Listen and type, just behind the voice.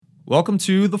Welcome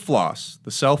to The Floss,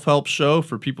 the self-help show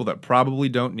for people that probably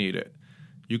don't need it.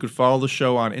 You could follow the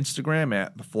show on Instagram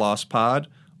at The Floss Pod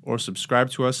or subscribe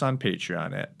to us on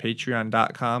Patreon at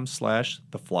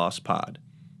patreon.com/theflosspod.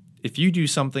 If you do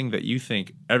something that you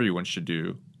think everyone should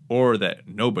do or that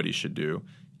nobody should do,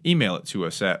 email it to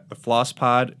us at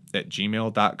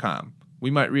theflosspod@gmail.com.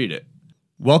 We might read it.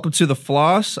 Welcome to The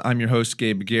Floss. I'm your host,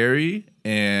 Gabe Gary,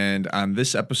 and on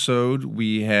this episode,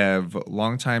 we have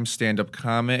longtime stand-up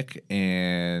comic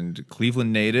and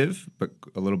Cleveland native, but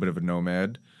a little bit of a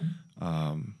nomad,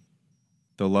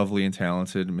 the lovely and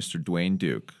talented Mr. Dwayne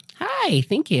Duke. Hi,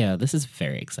 thank you. This is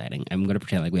very exciting. I'm going to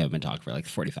pretend like we haven't been talking for like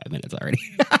 45 minutes already.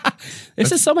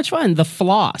 This is so much fun. The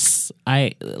floss.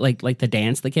 I like the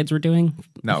dance the kids were doing.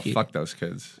 No, fuck those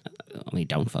kids. I mean,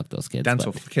 don't fuck those kids.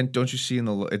 Dental. Don't you see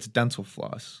it's dental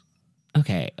floss.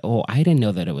 Okay. Oh, I didn't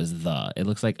know that it was it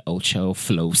looks like Ocho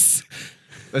Floss.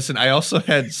 Listen, I also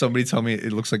had somebody tell me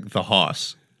it looks like the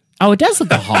Hoss. Oh, it does look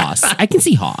the Hoss. I can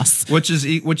see Hoss. Which is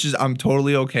I'm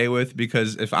totally okay with,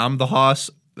 because if I'm the Hoss,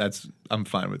 I'm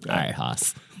fine with that. All right,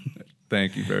 Hoss.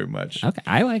 Thank you very much. Okay,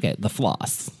 I like it. The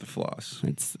floss. The floss.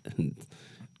 It's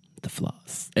the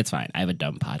floss. It's fine. I have a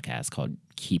dumb podcast called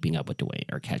Keeping Up with Dwayne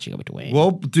or Catching Up with Dwayne.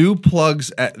 Well, do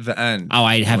plugs at the end. Oh,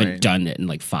 I haven't done it in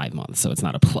like 5 months, so it's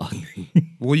not a plug.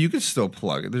 Well, you can still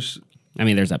plug it. There's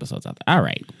episodes out there. All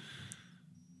right.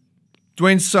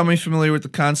 Dwayne's semi-familiar with the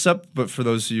concept, but for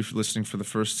those of you listening for the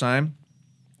first time,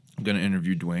 I'm going to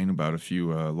interview Dwayne about a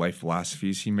few life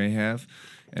philosophies he may have.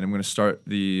 And I'm going to start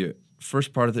the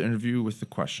first part of the interview with the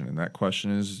question. And that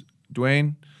question is,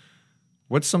 Dwayne,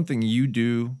 what's something you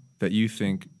do that you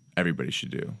think everybody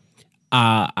should do?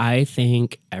 I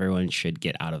think everyone should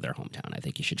get out of their hometown. I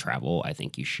think you should travel. I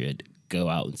think you should go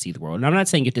out and see the world. And I'm not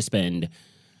saying you have to spend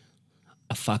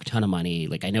a fuck ton of money.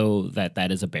 Like, I know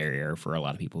that is a barrier for a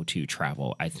lot of people to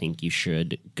travel. I think you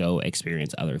should go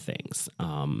experience other things.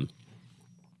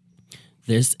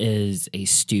 This is a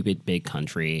stupid big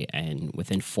country, and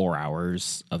within 4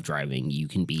 hours of driving, you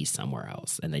can be somewhere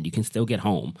else, and then you can still get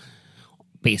home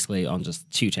basically on just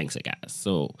 2 tanks of gas.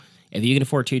 So if you can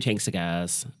afford 2 tanks of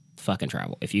gas, fucking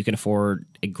travel. If you can afford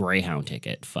a Greyhound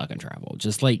ticket, fucking travel.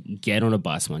 Just like get on a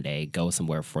bus one day, go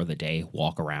somewhere for the day,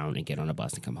 walk around, and get on a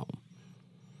bus and come home.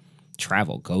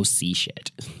 Travel, go see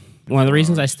shit. One of the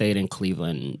reasons I stayed in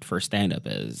Cleveland for stand-up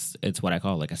is it's what I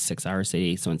call like a 6-hour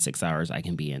city. So in 6 hours, I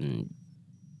can be in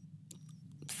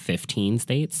 15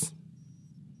 states,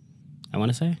 I want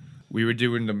to say. We were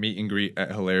doing the meet and greet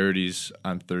at Hilarities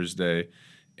on Thursday,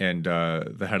 and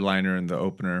the headliner and the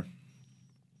opener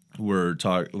were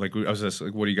talking. Like, I was just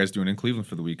like, "What are you guys doing in Cleveland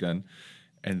for the weekend?"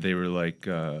 And they were like,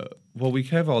 "Well, we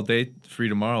have all day free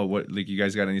tomorrow. What, like, you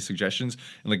guys got any suggestions?"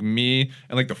 And like me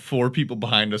and like the 4 people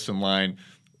behind us in line,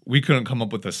 we couldn't come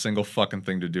up with a single fucking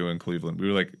thing to do in Cleveland. We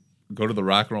were like, go to the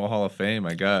Rock and Roll Hall of Fame,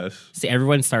 I guess. See,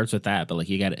 everyone starts with that, but like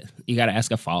you gotta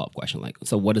ask a follow-up question. Like,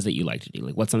 so what is it you like to do?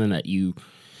 Like, what's something that you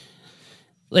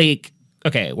like?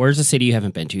 Okay, where's a city you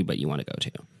haven't been to but you want to go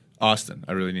to? Austin.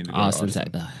 I really need to go Austin's to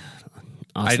Austin.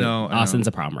 I know. Austin's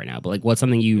a problem right now, but like, what's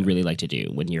something you really like to do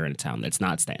when you're in a town that's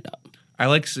not stand-up? I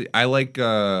like to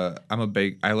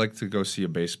go see a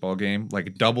baseball game.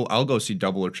 Like I'll go see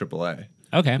double or triple A.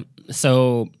 Okay,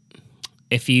 so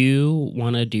if you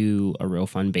want to do a real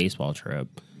fun baseball trip,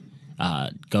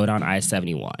 go down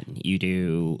I-71. You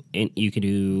can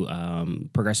do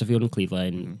Progressive Field in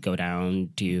Cleveland. Go down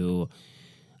to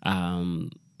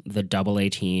the Double A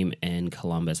team in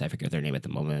Columbus. I forget their name at the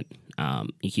moment.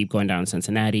 You keep going down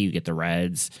Cincinnati. You get the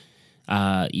Reds.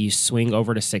 You swing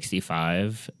over to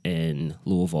 65 in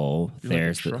Louisville.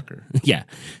 There's like a trucker. Yeah.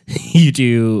 You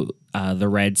do the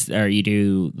Reds, or you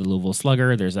do the Louisville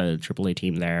Slugger. There's a Triple A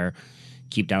team there.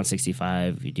 Keep down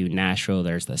 65. You do Nashville.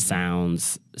 There's the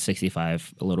Sounds.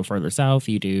 65 a little further south.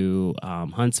 You do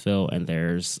Huntsville, and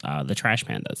there's the Trash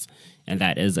Pandas. And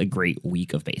that is a great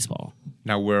week of baseball.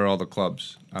 Now, where are all the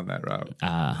clubs on that route?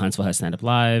 Huntsville has Stand Up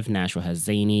Live. Nashville has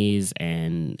Zanies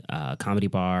and Comedy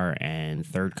Bar and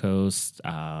Third Coast.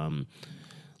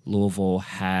 Louisville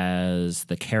has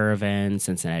the Caravan.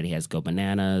 Cincinnati has Go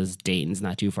Bananas. Dayton's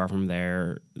not too far from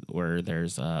there, where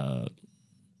there's a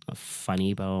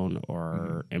Funny Bone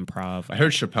or Improv. I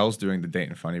heard Chappelle's doing the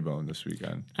Dayton Funny Bone this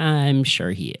weekend. I'm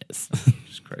sure he is.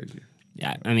 It's crazy.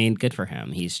 Yeah, I mean, good for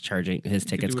him. He's charging, his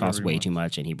tickets cost way too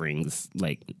much, and he brings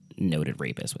like noted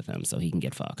rapists with him, so he can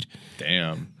get fucked.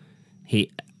 Damn.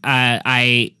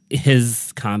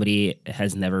 His comedy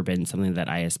has never been something that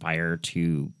I aspire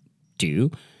to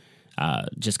do,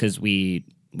 just because we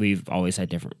we've always had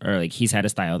different, or like he's had a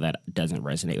style that doesn't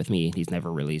resonate with me. He's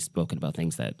never really spoken about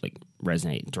things that like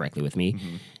resonate directly with me.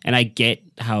 And I get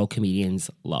how comedians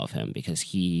love him because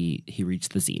he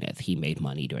reached the zenith. He made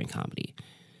money doing comedy.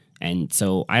 And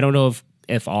so I don't know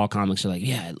if all comics are like,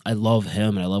 yeah, I love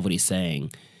him and I love what he's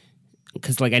saying.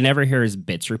 Because like I never hear his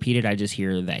bits repeated. I just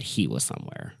hear that he was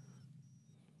somewhere.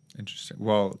 Interesting.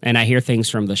 Well, and I hear things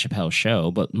from the Chappelle Show,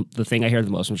 but the thing I hear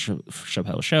the most from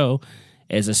Chappelle Show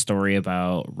is a story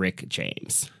about Rick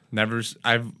James.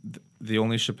 The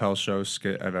only Chappelle Show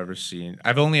skit I've ever seen.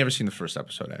 I've only ever seen the first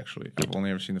episode. Actually, I've only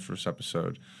ever seen the first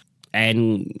episode.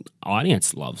 And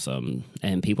audience loves him,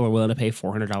 and people are willing to pay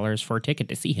 $400 for a ticket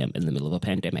to see him in the middle of a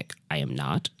pandemic. I am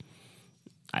not.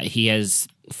 He has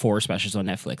 4 specials on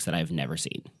Netflix that I've never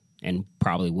seen, and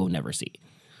probably will never see.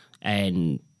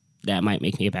 And that might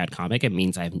make me a bad comic. It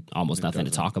means I have almost nothing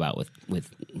to talk about with.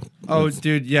 Oh,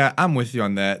 dude, yeah, I'm with you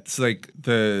on that. It's like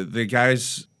the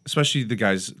guys, especially the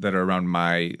guys that are around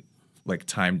my like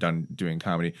time done doing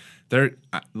comedy. They're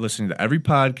listening to every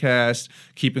podcast,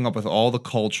 keeping up with all the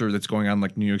culture that's going on,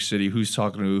 like New York City. Who's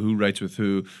talking to who writes with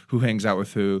who hangs out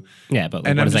with who. Yeah, but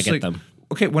what does that get them?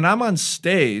 Okay, when I'm on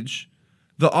stage,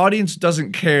 the audience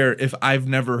doesn't care if I've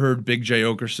never heard Big J.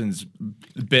 Okerson's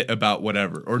bit about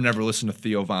whatever or never listened to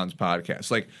Theo Von's podcast.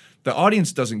 Like, the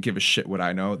audience doesn't give a shit what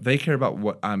I know. They care about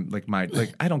what I'm, like,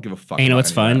 I don't give a fuck. And you know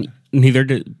what's fun? Neither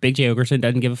did Big J. Okerson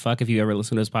doesn't give a fuck if you ever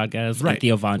listen to his podcast. Right. And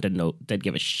Theo Von didn't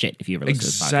give a shit if you ever listen to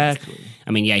his podcast. Exactly.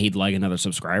 I mean, yeah, he'd like another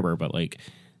subscriber, but like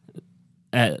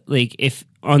if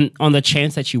on the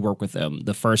chance that you work with them,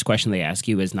 the first question they ask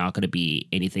you is not going to be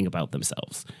anything about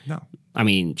themselves. No. I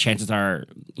mean, chances are,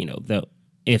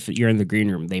 if you're in the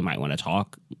green room, they might want to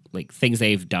talk. Like, things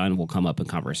they've done will come up in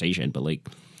conversation, but like,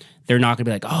 they're not going to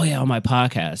be like, oh yeah, on my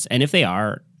podcast. And if they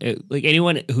are, like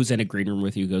anyone who's in a green room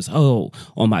with you goes, oh,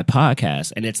 on my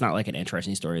podcast, and it's not like an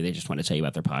interesting story, they just want to tell you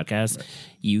about their podcast, right.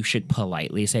 You should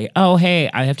politely say, oh, hey,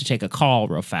 I have to take a call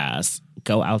real fast.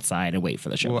 Go outside and wait for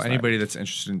the show. Well, anybody that's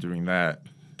interested in doing that,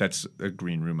 that's a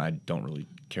green room I don't really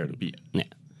care to be in. Yeah.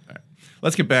 All right.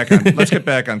 Let's get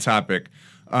back on topic.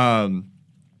 You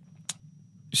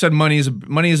said money is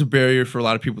a barrier for a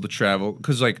lot of people to travel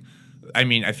because, like, I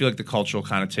mean, I feel like the cultural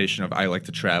connotation of I like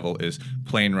to travel is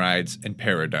plane rides and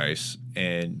paradise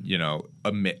and,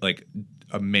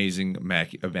 amazing,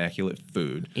 immaculate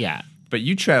food. Yeah. But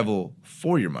you travel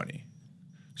for your money.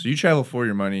 So you travel for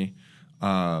your money,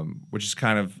 which is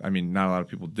kind of, I mean, not a lot of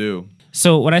people do.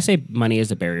 So when I say money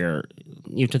is a barrier,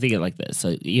 you have to think it like this.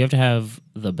 So you have to have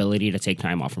the ability to take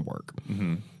time off from work.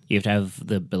 Mm-hmm. You have to have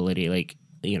the ability, like,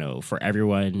 for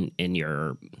everyone in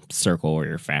your circle or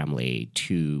your family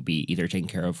to be either taken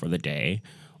care of for the day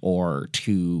or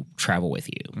to travel with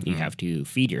you. Mm-hmm. You have to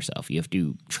feed yourself. You have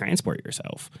to transport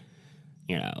yourself.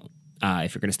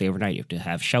 If you're going to stay overnight, you have to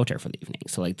have shelter for the evening.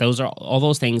 So, like, all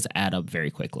those things add up very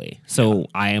quickly. So, yeah.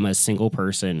 I am a single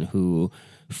person who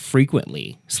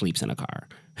frequently sleeps in a car.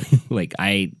 Like,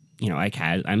 I'm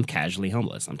casually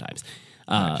homeless sometimes.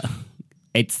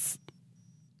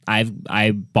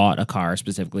 I bought a car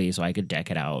specifically so I could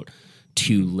deck it out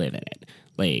to live in it.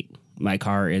 Like, my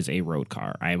car is a road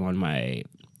car. I'm on my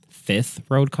 5th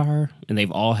road car, and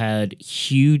they've all had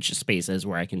huge spaces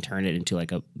where I can turn it into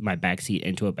like my backseat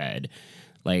into a bed.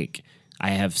 Like,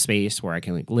 I have space where I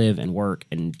can like live and work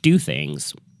and do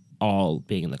things, all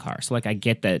being in the car. So like, I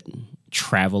get that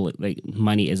travel, like,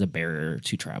 money is a barrier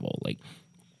to travel. Like,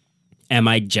 am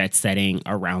I jet setting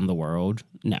around the world?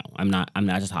 No, I'm not. I'm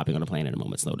not just hopping on a plane at a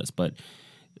moment's notice. But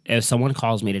if someone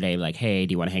calls me today, like, "Hey,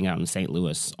 do you want to hang out in St.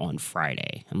 Louis on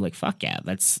Friday?" I'm like, "Fuck yeah!"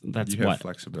 That's you what have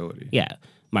flexibility. Yeah,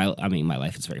 my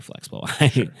life is very flexible.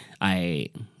 Sure. I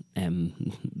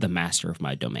am the master of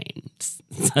my domain,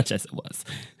 such as it was.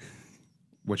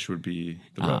 Which would be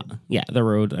the road. The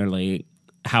road. Or like,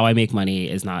 how I make money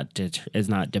is not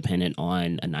dependent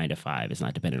on a 9 to 5. It's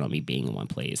not dependent on me being in one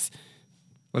place.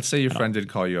 Let's say your friend did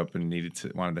call you up and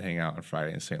wanted to hang out on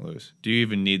Friday in St. Louis. Do you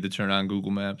even need to turn on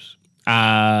Google Maps?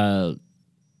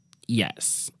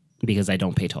 Yes, because I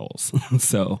don't pay tolls.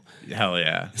 So hell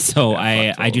yeah. So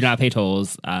yeah, I do not pay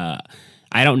tolls. I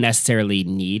don't necessarily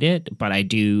need it, but I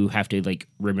do have to like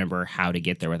remember how to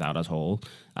get there without a toll.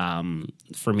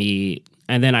 For me,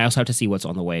 and then I also have to see what's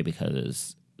on the way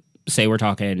because, say we're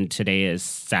talking today is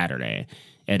Saturday.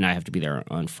 And I have to be there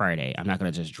on Friday. I'm not going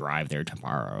to just drive there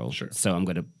tomorrow. Sure. So I'm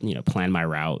going to, plan my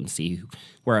route and see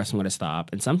where else I'm going to stop.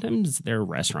 And sometimes there are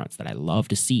restaurants that I love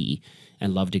to see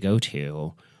and love to go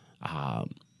to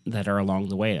that are along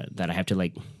the way that I have to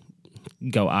like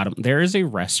go out of. There is a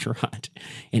restaurant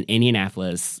in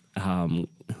Indianapolis. Well,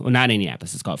 not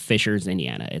Indianapolis. It's called Fishers,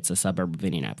 Indiana. It's a suburb of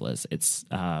Indianapolis. It's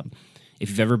if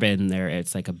you've ever been there,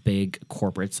 it's like a big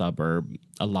corporate suburb.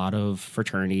 A lot of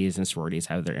fraternities and sororities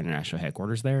have their international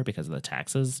headquarters there because of the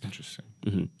taxes.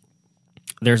 Interesting.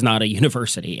 There's not a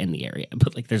university in the area,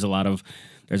 but like there's a lot of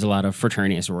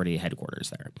fraternity and sorority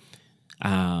headquarters there.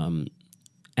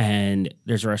 And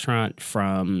there's a restaurant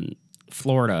from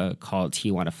Florida called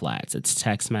Tijuana Flats. It's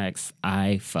Tex-Mex.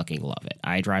 I fucking love it.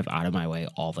 I drive out of my way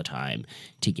all the time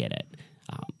to get it.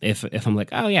 If I'm like,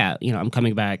 oh yeah, I'm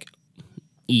coming back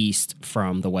east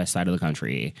from the west side of the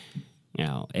country,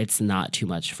 it's not too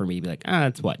much for me to be like,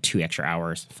 it's 2 extra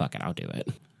hours. Fuck it, I'll do it.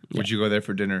 Would you go there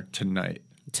for dinner tonight?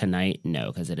 Tonight,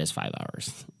 no, because it is 5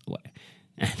 hours away.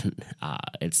 And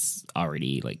it's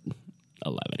already like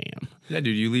 11 a.m. Yeah,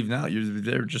 dude, you leave now. You're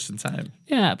there just in time.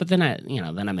 Yeah, but then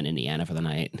I'm in Indiana for the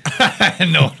night.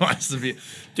 No one wants to be,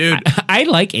 dude. I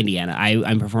like Indiana.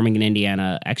 I'm performing in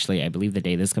Indiana. Actually, I believe the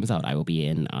day this comes out, I will be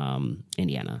in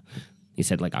Indiana. You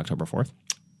said like October 4th.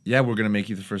 Yeah, we're gonna make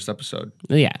you the first episode.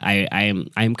 Yeah,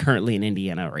 I'm currently in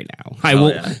Indiana right now. I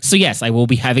will. Yeah. So yes, I will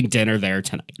be having dinner there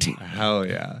tonight. Hell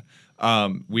yeah.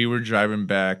 We were driving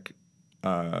back.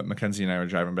 Mackenzie and I were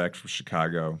driving back from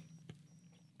Chicago.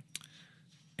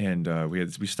 And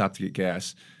we stopped to get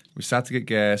gas.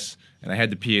 And I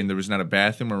had to pee, and there was not a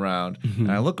bathroom around. Mm-hmm.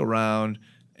 And I look around,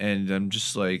 and I'm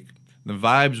just like, the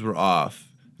vibes were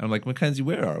off. And I'm like, Mackenzie,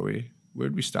 where are we?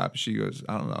 Where'd we stop? She goes,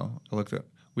 I don't know. I looked up.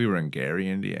 We were in Gary,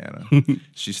 Indiana.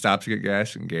 She stopped to get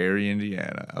gas in Gary,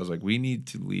 Indiana. I was like, we need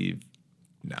to leave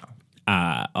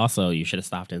now. Also, you should have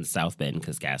stopped in South Bend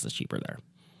because gas is cheaper there.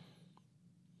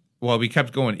 Well, we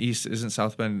kept going east. Isn't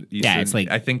South Bend east? Yeah, it's like,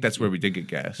 I think that's where we did get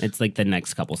gas. It's like the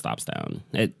next couple stops down.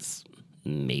 It's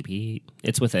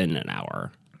within an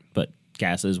hour, but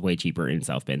gas is way cheaper in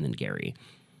South Bend than Gary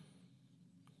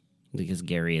because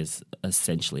Gary is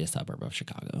essentially a suburb of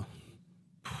Chicago.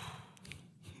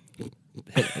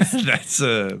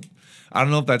 I don't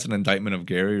know if that's an indictment of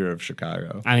Gary or of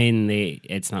Chicago. I mean,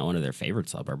 it's not one of their favorite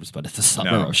suburbs, but it's a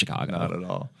suburb of Chicago. Not at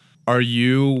all. Are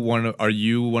you one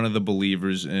of the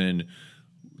believers in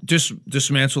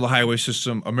dismantle the highway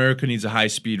system? America needs a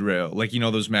high-speed rail. Like,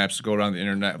 those maps that go around the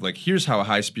internet. Like, here's how a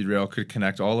high-speed rail could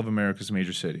connect all of America's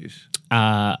major cities.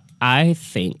 I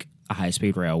think a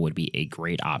high-speed rail would be a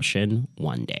great option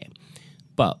one day.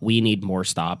 But we need more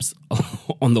stops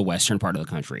on the western part of the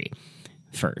country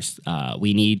first.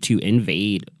 We need to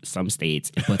invade some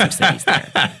states and put some cities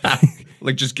there.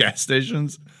 Like just gas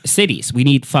stations? Cities. We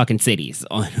need fucking cities.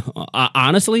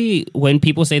 Honestly, when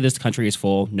people say this country is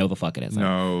full, no the fuck it isn't.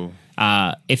 No.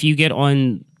 If you get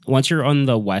once you're on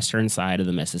the western side of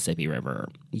the Mississippi River,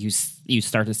 you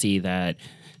start to see that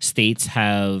states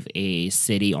have a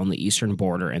city on the eastern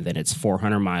border, and then it's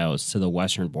 400 miles to the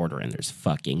western border, and there's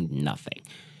fucking nothing.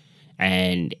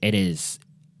 And it is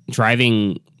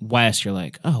driving west. You're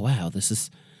like, oh wow, this is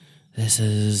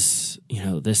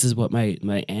what my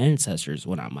ancestors,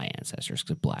 well, not my ancestors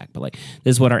because black, but like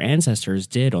this is what our ancestors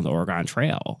did on the Oregon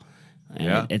Trail.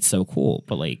 And it's so cool.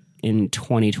 But like in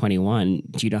 2021,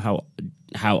 do you know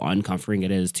how uncomforting it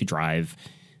is to drive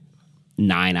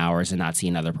 9 hours and not see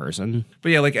another person?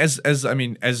 But yeah, like as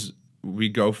we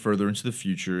go further into the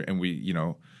future and we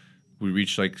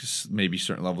reach like maybe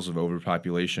certain levels of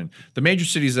overpopulation, the major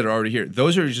cities that are already here,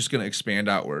 those are just going to expand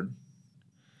outward.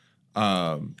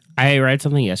 I read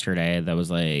something yesterday that was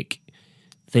like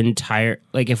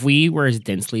if we were as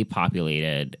densely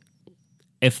populated,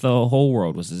 if the whole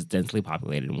world was as densely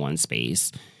populated in one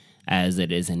space as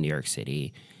it is in New York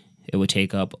City, it would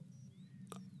take up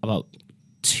about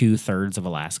 2/3 of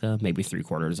Alaska, maybe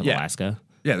 3/4 of Alaska.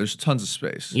 Yeah, there's tons of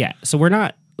space. Yeah, so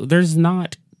there's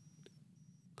not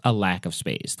a lack of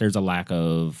space. There's a lack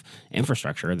of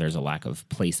infrastructure. There's a lack of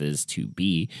places to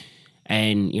be.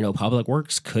 And, Public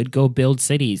Works could go build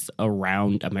cities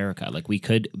around America. Like, we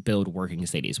could build working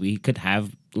cities. We could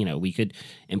have, we could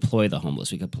employ the homeless.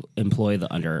 We could employ the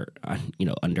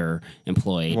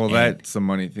underemployed. Well, that's the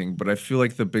money thing. But I feel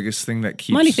like the biggest thing that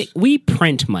keeps... Money we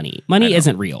print money. Money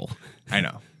isn't real. I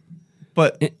know.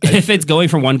 But if it's going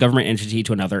from one government entity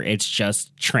to another, it's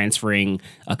just transferring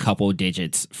a couple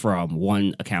digits from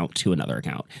one account to another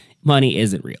account. Money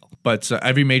isn't real. But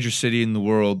every major city in the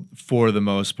world, for the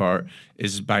most part,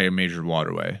 is by a major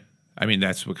waterway. I mean,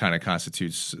 that's what kind of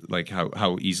constitutes like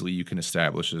how easily you can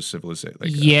establish a civilization.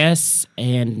 Like yes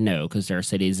and no, because there are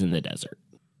cities in the desert.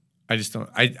 I just don't.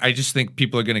 I just think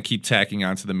people are going to keep tacking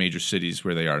onto the major cities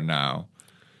where they are now,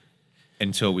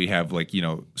 until we have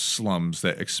slums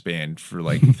that expand for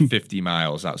 50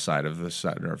 miles outside of the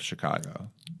center of Chicago.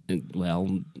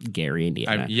 Well, Gary,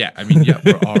 Indiana.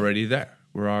 We're already there.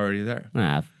 We're already there.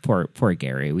 Poor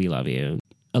Gary. We love you.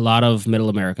 a lot of middle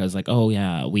America is like, oh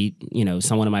yeah,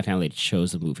 someone in my family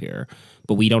chose to move here,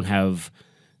 but we don't have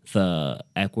the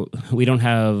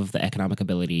economic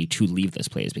ability to leave this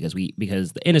place because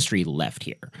the industry left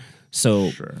here.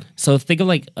 So think of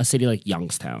like a city like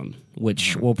Youngstown,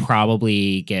 which will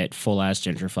probably get full ass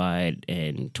gentrified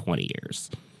in 20 years.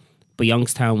 But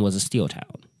Youngstown was a steel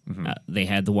town. They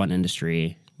had the one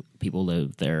industry. People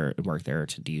lived there and worked there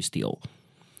to do steel.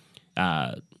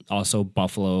 Also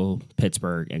Buffalo,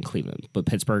 Pittsburgh, and Cleveland. But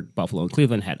Pittsburgh, Buffalo, and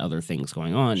Cleveland had other things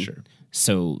going on. Sure.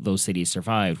 So those cities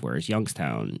survived, whereas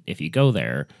Youngstown, if you go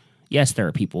there, yes, there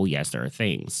are people, yes, there are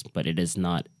things, but it is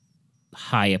not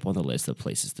high up on the list of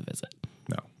places to visit.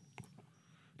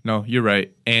 No, you're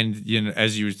right. And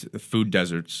as you food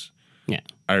deserts,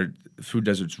 our food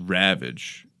deserts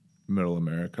ravage Middle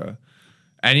America.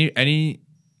 Any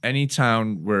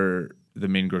town where the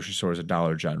main grocery store is a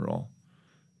Dollar General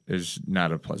is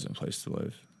not a pleasant place to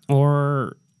live.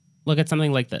 Or look at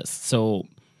something like this. So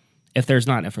if there's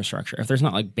not infrastructure, if there's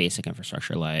not like basic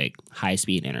infrastructure like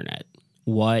high-speed internet,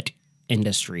 what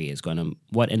industry is going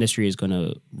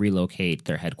to relocate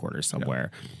their headquarters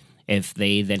somewhere if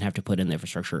they then have to put in the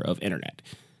infrastructure of internet?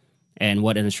 And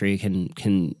what industry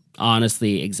can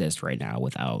honestly exist right now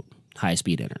without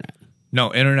high-speed internet?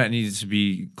 No, internet needs to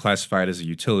be classified as a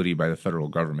utility by the federal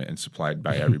government and supplied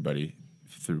by everybody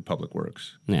through public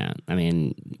works. Yeah, I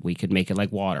mean, we could make it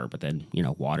like water, but then,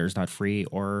 water's not free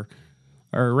or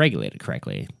regulated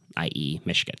correctly, i.e.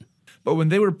 Michigan. But when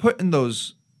they were putting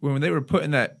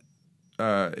that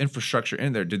infrastructure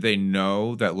in there, did they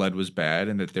know that lead was bad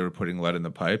and that they were putting lead in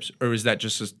the pipes? Or is that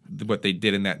just what they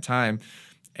did in that time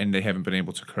and they haven't been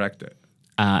able to correct it?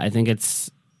 I think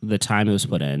it's the time it was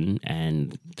put in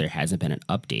and there hasn't been an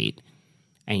update.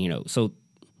 And, so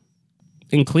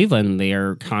in Cleveland, they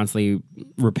are constantly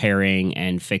repairing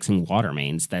and fixing water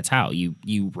mains. That's how you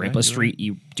rip a street. Right.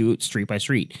 You do it street by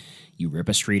street. You rip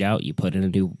a street out. You put in a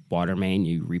new water main.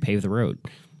 You repave the road.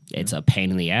 It's a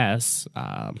pain in the ass.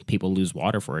 People lose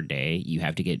water for a day. You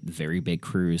have to get very big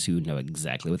crews who know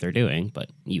exactly what they're doing, but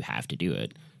you have to do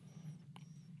it.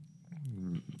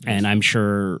 And I'm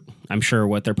sure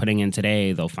what they're putting in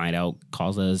today, they'll find out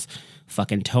causes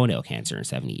fucking toenail cancer in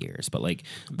 70 years. But like,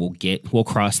 we'll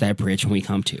cross that bridge when we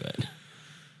come to it.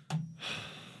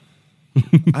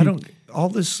 all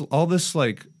this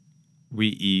like we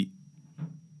eat,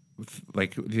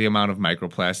 like the amount of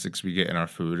microplastics we get in our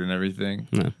food and everything.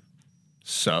 Yeah.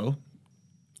 So,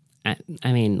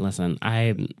 I mean, listen,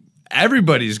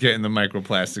 everybody's getting the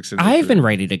microplastics in their I've food. been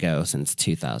ready to go since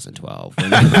 2012. When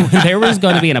there was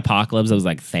going to be an apocalypse, I was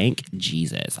like, thank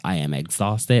Jesus. I am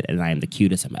exhausted and I am the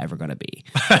cutest I'm ever going to be.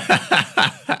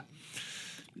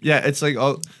 Yeah, it's like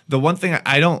the one thing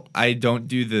I don't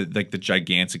do the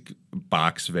gigantic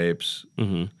box vapes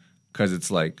because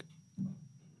it's like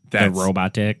the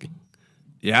robot dick.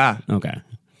 Yeah. Okay.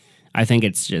 I think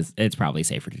it's probably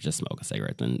safer to just smoke a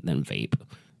cigarette than vape.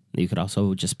 You could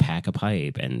also just pack a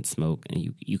pipe and smoke,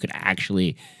 and you could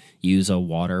actually use a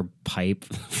water pipe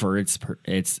for its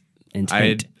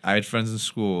intent. I had friends in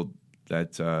school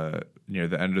that near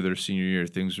the end of their senior year,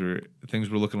 things were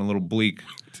looking a little bleak.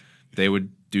 They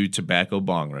would do tobacco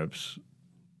bong rips.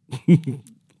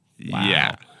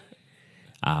 Wow.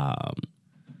 Yeah.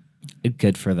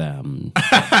 Good for them.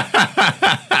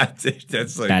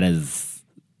 That's like that is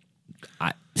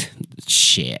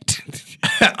shit.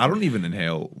 I don't even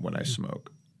inhale when I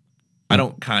smoke. I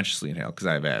don't consciously inhale because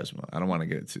I have asthma. I don't want to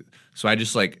get it too. So I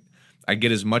just I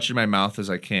get as much in my mouth as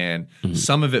I can. Mm-hmm.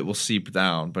 Some of it will seep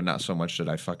down, but not so much that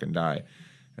I fucking die,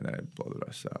 and then I blow the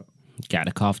rest out.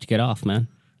 Gotta cough to get off, man.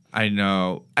 I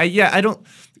know. I don't.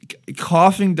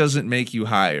 Coughing doesn't make you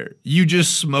higher. You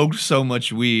just smoked so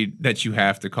much weed that you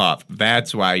have to cough.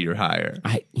 That's why you're higher.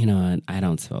 I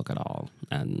don't smoke at all,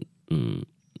 and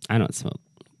I don't smoke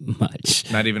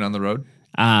much. Not even on the road.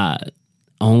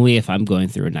 Only if I'm going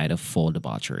through a night of full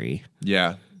debauchery.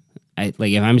 Yeah.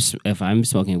 If I'm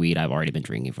smoking weed, I've already been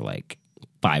drinking for like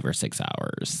 5 or 6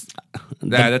 hours.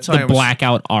 That's the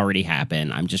blackout already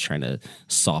happened. I'm just trying to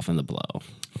soften the blow.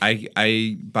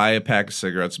 I buy a pack of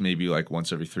cigarettes maybe like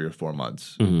once every 3 or 4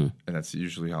 months, and that's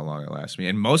usually how long it lasts me.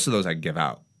 And most of those I give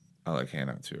out. I hand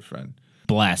out to a friend.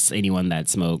 Bless anyone that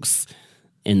smokes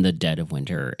in the dead of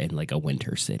winter in like a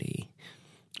winter city.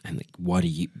 I'm like, what do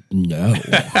you? No.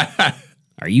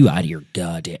 Are you out of your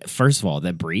goddamn? First of all,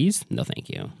 that breeze? No, thank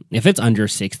you. If it's under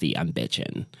 60, I'm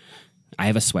bitching. I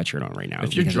have a sweatshirt on right now.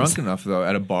 If you're drunk enough, though,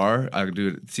 at a bar, I do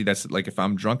it. See, that's like if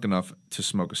I'm drunk enough to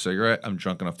smoke a cigarette, I'm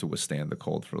drunk enough to withstand the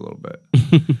cold for a little bit.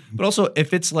 But also,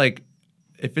 if it's like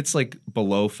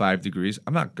below 5 degrees,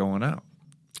 I'm not going out.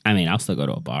 I mean, I'll still go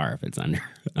to a bar if it's under.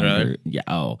 Really? Yeah.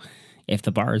 Oh, If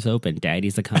the bar is open,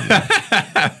 daddy's a coming.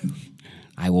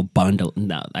 I will bundle.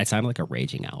 No, I sound like a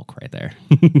raging elk right there.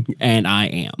 And I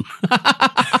am.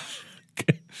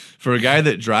 For a guy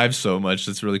that drives so much,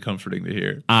 that's really comforting to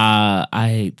hear.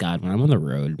 God, when I'm on the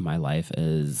road, my life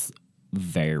is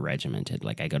very regimented.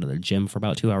 Like I go to the gym for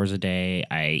about 2 hours a day.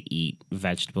 I eat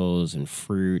vegetables and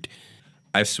fruit.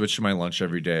 I switch my lunch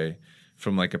every day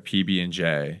from like a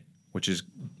PB&J, which is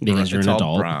Because you're an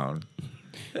adult. Brown.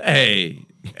 Hey,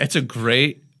 it's a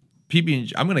great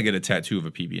PB&J. I'm gonna get a tattoo of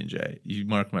a PB&J. You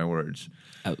mark my words.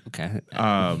 Oh, okay.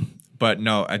 But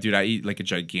no, dude, I eat like a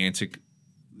gigantic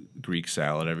Greek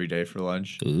salad every day for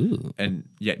lunch. Ooh. And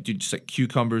yeah, dude, just like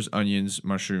cucumbers, onions,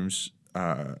 mushrooms,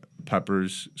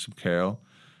 peppers, some kale.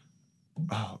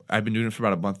 Oh, I've been doing it for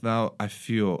about a month now. I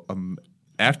feel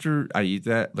after I eat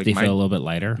that, like Do you feel a little bit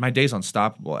lighter? My day's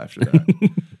unstoppable after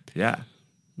that. Yeah.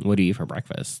 What do you eat for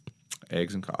breakfast?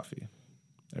 Eggs and coffee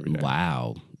every day.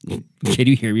 Wow. Can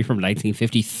you hear me from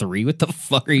 1953? What the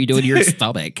fuck are you doing to your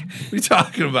stomach? What are you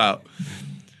talking about?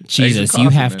 Jesus, coffee, you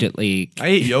have man. to like. I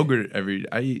eat yogurt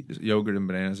and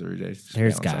bananas every day.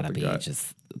 There's gotta be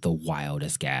just the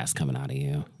wildest gas coming out of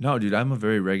you. No, dude, I'm a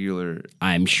very regular.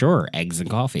 I'm sure eggs and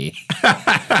coffee.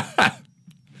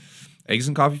 Eggs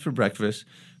and coffee for breakfast,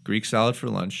 Greek salad for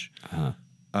lunch.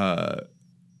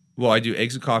 Well, I do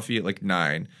eggs and coffee at like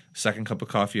 9, second cup of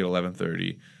coffee at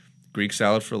 11:30, Greek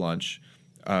salad for lunch,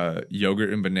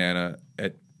 yogurt and banana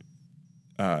at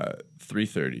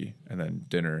 3:30, and then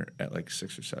dinner at like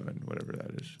 6 or 7, whatever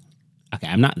that is. Okay,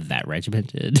 I'm not that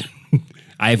regimented.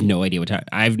 I have no idea what time.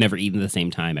 I've never eaten the same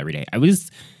time every day. I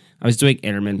was doing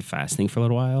intermittent fasting for a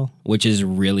little while, which is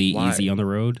really easy on the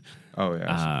road. Oh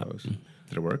yeah, I suppose.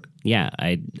 Did it work? Yeah,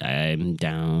 I'm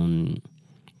down.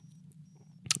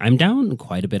 I'm down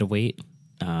quite a bit of weight,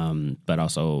 but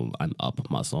also I'm up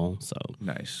muscle. So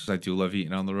nice. I do love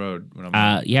eating on the road when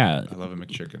I'm. Yeah, I love a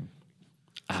McChicken.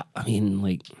 I mean,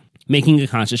 like making a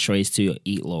conscious choice to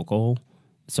eat local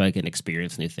so I can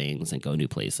experience new things and go new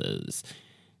places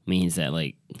means that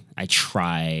like I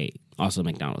try. Also,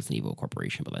 McDonald's an evil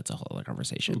corporation, but that's a whole other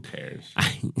conversation. Who cares?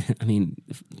 I mean,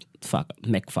 fuck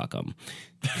them.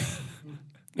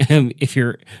 If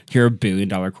you're a $1 billion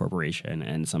corporation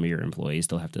and some of your employees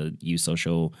still have to use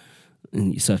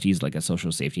like a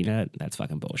social safety net, that's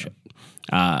fucking bullshit.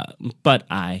 But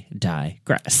I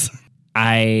digress.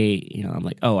 I'm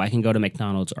like, oh, I can go to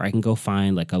McDonald's or I can go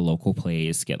find like a local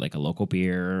place, get like a local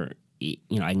beer. I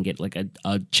can get like a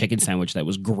chicken sandwich that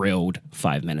was grilled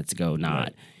 5 minutes ago, not.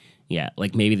 Right. Yeah,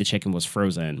 like maybe the chicken was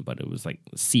frozen, but it was like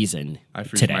seasoned. I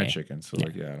freeze today. my chicken, so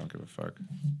like, yeah, I don't give a fuck.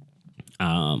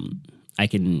 I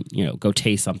can, go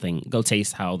taste something, go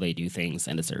taste how they do things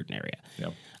in a certain area.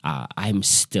 Yep. I'm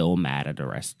still mad at the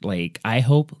rest. Like, I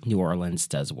hope New Orleans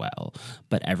does well,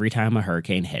 but every time a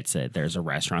hurricane hits it, there's a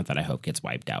restaurant that I hope gets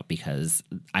wiped out because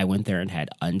I went there and had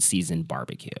unseasoned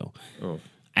barbecue. Oh.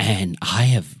 And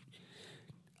I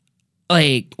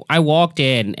walked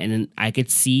in and I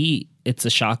could see it's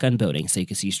a shotgun building, so you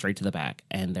could see straight to the back.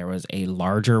 And there was a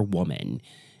larger woman,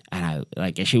 and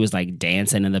she was like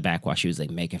dancing in the back while she was like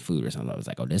making food or something. I was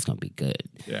like, oh, this is gonna be good.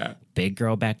 Yeah, big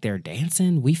girl back there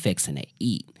dancing. We fixing to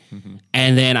eat. Mm-hmm.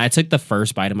 And then I took the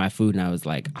first bite of my food, and I was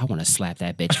like, I want to slap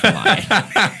that bitch for lying.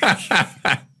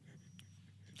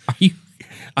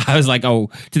 I was like, oh,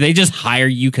 did they just hire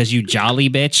you because you jolly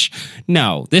bitch?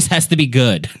 No, this has to be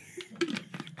good.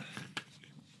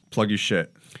 Plug your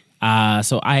shit.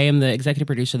 So I am the executive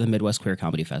producer of the Midwest Queer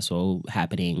Comedy Festival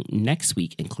happening next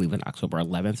week in Cleveland, October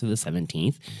 11th through the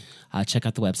 17th. Check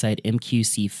out the website,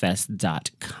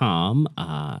 mqcfest.com.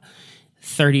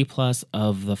 30 plus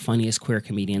of the funniest queer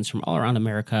comedians from all around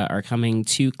America are coming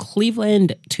to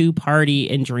Cleveland to party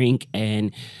and drink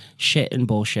and shit and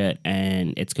bullshit.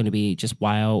 And it's going to be just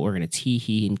wild. We're going to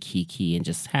tee-hee and kiki and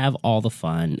just have all the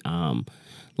fun.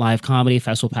 Live comedy,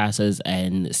 festival passes,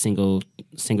 and single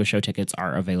show tickets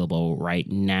are available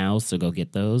right now, so go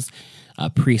get those.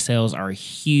 Pre-sales are a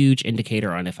huge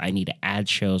indicator on if I need to add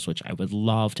shows, which I would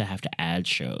love to have to add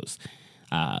shows.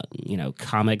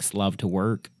 Comics love to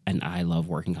work, and I love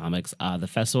working comics. The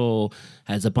festival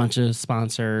has a bunch of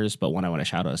sponsors, but one I want to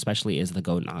shout out especially is the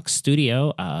Go Knox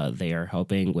Studio. They are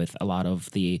helping with a lot of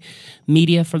the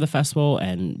media for the festival,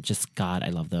 and just, God, I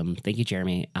love them. Thank you,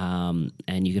 Jeremy.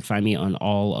 And you can find me on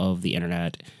all of the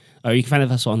internet, or you can find the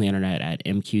festival on the internet at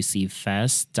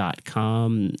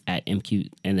mqcfest.com, and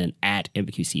then at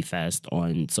mqcfest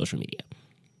on social media.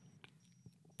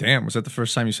 Damn, was that the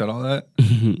first time you said all that?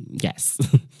 Yes,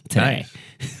 today.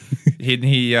 Nice.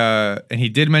 He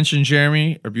did mention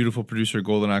Jeremy, our beautiful producer at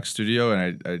Golden Ox Studio,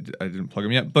 and I didn't plug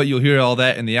him yet, but you'll hear all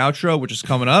that in the outro, which is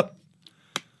coming up.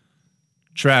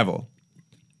 Travel.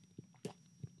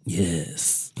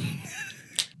 Yes.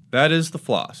 That is The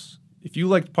Floss. If you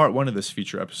liked part 1 of this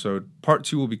feature episode, part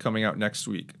 2 will be coming out next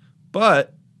week.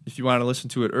 But if you want to listen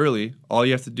to it early, all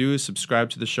you have to do is subscribe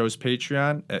to the show's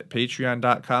Patreon at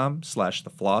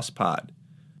patreon.com/theflosspod.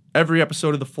 Every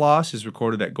episode of The Floss is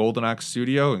recorded at Golden Ox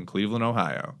Studio in Cleveland,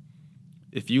 Ohio.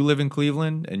 If you live in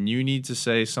Cleveland and you need to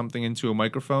say something into a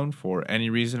microphone for any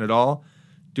reason at all,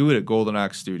 do it at Golden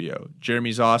Ox Studio.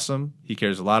 Jeremy's awesome. He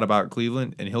cares a lot about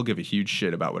Cleveland, and he'll give a huge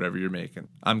shit about whatever you're making.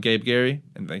 I'm Gabe Gary,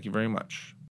 and thank you very much.